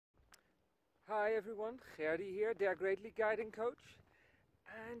Hi everyone, Gerdy here, their Greatly Guiding Coach.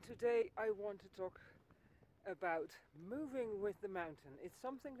 And today I want to talk about moving with the mountain. It's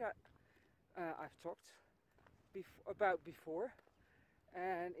something that I've talked about before,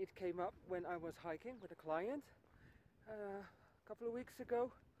 and it came up when I was hiking with a client a couple of weeks ago.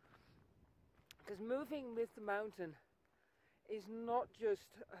 Because moving with the mountain is not just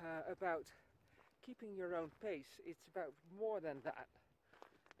about keeping your own pace, it's about more than that.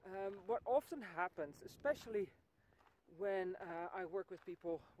 What often happens, especially when I work with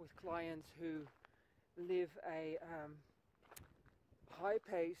people, with clients who live a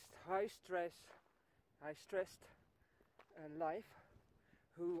high-paced, high-stressed life,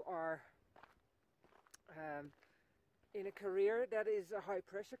 who are in a career that is a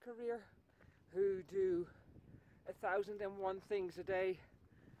high-pressure career, who do 1,001 things a day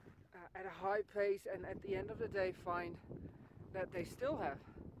at a high pace, and at the end of the day find that they still have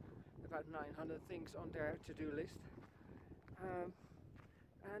about 900 things on their to-do list.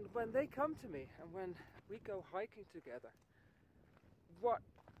 And when they come to me and when we go hiking together, what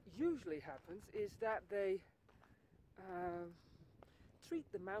usually happens is that they treat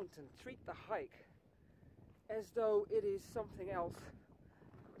the mountain, treat the hike, as though it is something else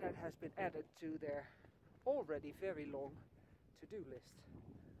that has been added to their already very long to-do list.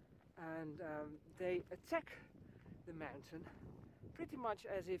 And they attack the mountain pretty much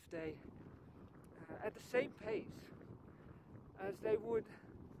as if they, at the same pace as they would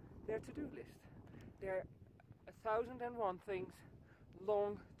their to-do list, their 1,001 things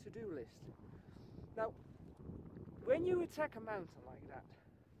long to-do list. Now, when you attack a mountain like that,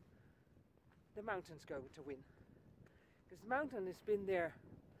 the mountain's going to win, because the mountain has been there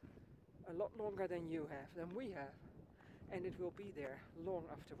a lot longer than you have, than we have, and it will be there long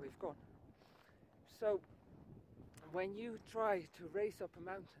after we've gone. So when you try to race up a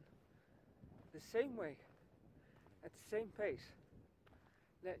mountain the same way, at the same pace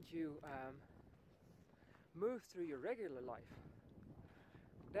that you move through your regular life,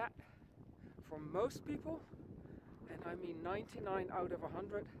 that for most people, and I mean 99 out of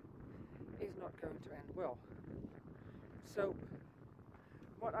 100, is not going to end well. So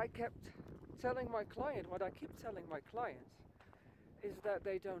what I keep telling my clients is that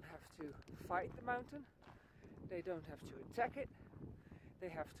they don't have to fight the mountain, they don't have to attack it, they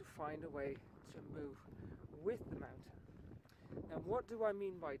have to find a way to move with the mountain. Now, what do I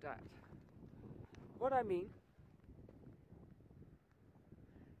mean by that? What I mean,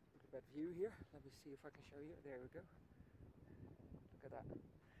 look at that view here, let me see if I can show you, there we go, look at that.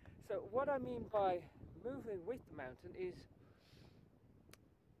 So what I mean by moving with the mountain is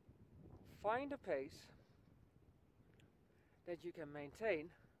find a pace that you can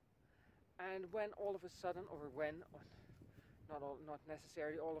maintain, and when all of a sudden, not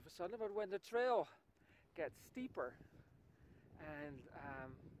necessarily all of a sudden, but when the trail gets steeper and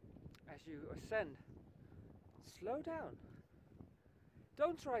as you ascend, slow down.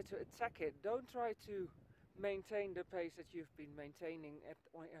 Don't try to attack it, don't try to maintain the pace that you've been maintaining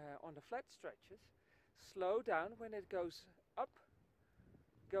on the flat stretches. Slow down when it goes up,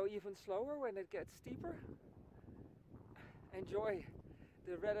 go even slower when it gets steeper. Enjoy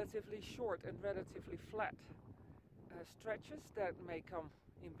the relatively short and relatively flat stretches that may come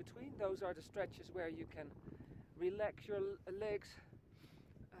in between. Those are the stretches where you can relax your legs,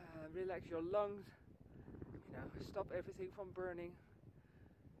 relax your lungs, stop everything from burning.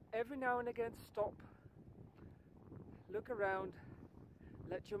 Every now and again stop, look around,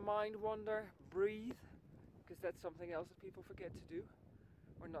 let your mind wander, breathe, because that's something else that people forget to do.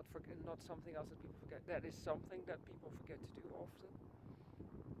 Or not something else that people forget. That is something that people forget to do often.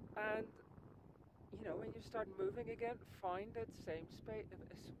 And when you start moving again, find that same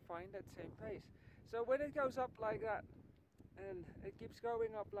pace. So when it goes up like that, and it keeps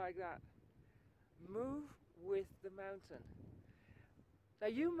going up like that, move with the mountain. Now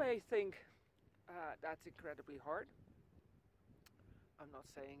you may think that's incredibly hard. I'm not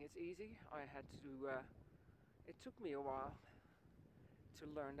saying it's easy. I had to. It took me a while to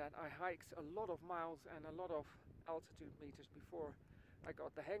learn that. I hiked a lot of miles and a lot of altitude meters before I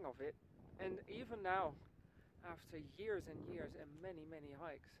got the hang of it. And even now, after years and years and many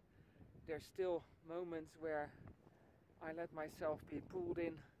hikes, there's still moments where I let myself be pulled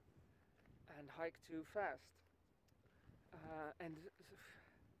in and hike too fast and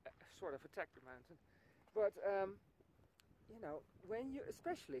sort of attack the mountain. But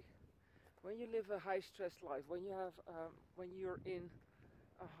especially when you live a high-stress life, when you're in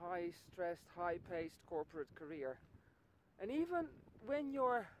a high-stressed, high-paced corporate career, and even when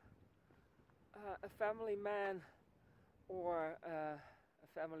you're a family man or a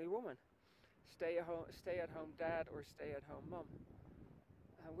family woman, stay at home dad or stay at home mum.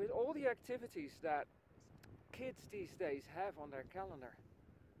 With all the activities that kids these days have on their calendar,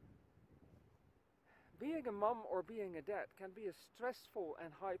 being a mum or being a dad can be as stressful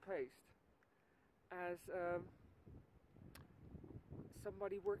and high-paced as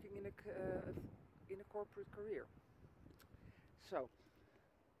somebody working in a corporate career. So,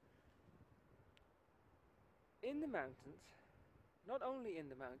 in the mountains, not only in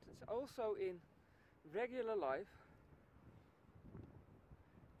the mountains, also in regular life,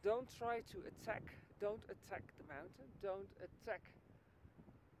 don't attack the mountain, don't attack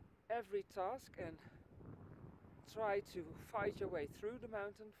every task and try to fight your way through the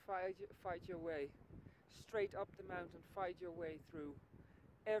mountain, fight your way straight up the mountain, fight your way through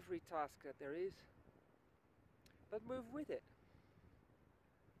every task that there is, but move with it.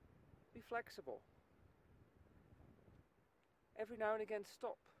 Be flexible. Every now and again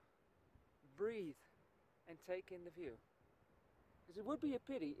stop, breathe and take in the view. Because it would be a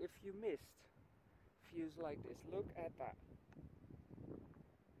pity if you missed views like this. Look at that.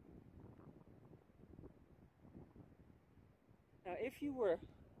 Now if you were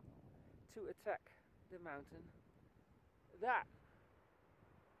to attack the mountain, that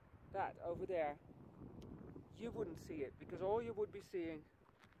over there, you wouldn't see it, because all you would be seeing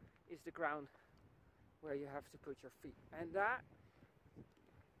is the ground where you have to put your feet. And that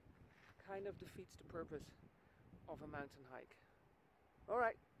kind of defeats the purpose of a mountain hike.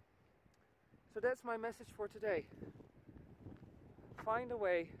 Alright, so that's my message for today. Find a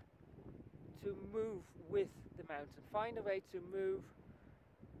way to move with the mountain. Find a way to move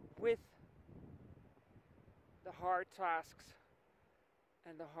with the hard tasks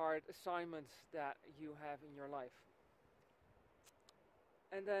and the hard assignments that you have in your life.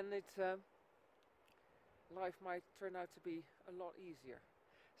 And then life might turn out to be a lot easier.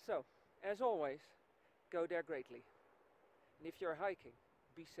 So, as always, go there greatly. And if you're hiking,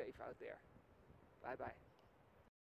 be safe out there. Bye bye.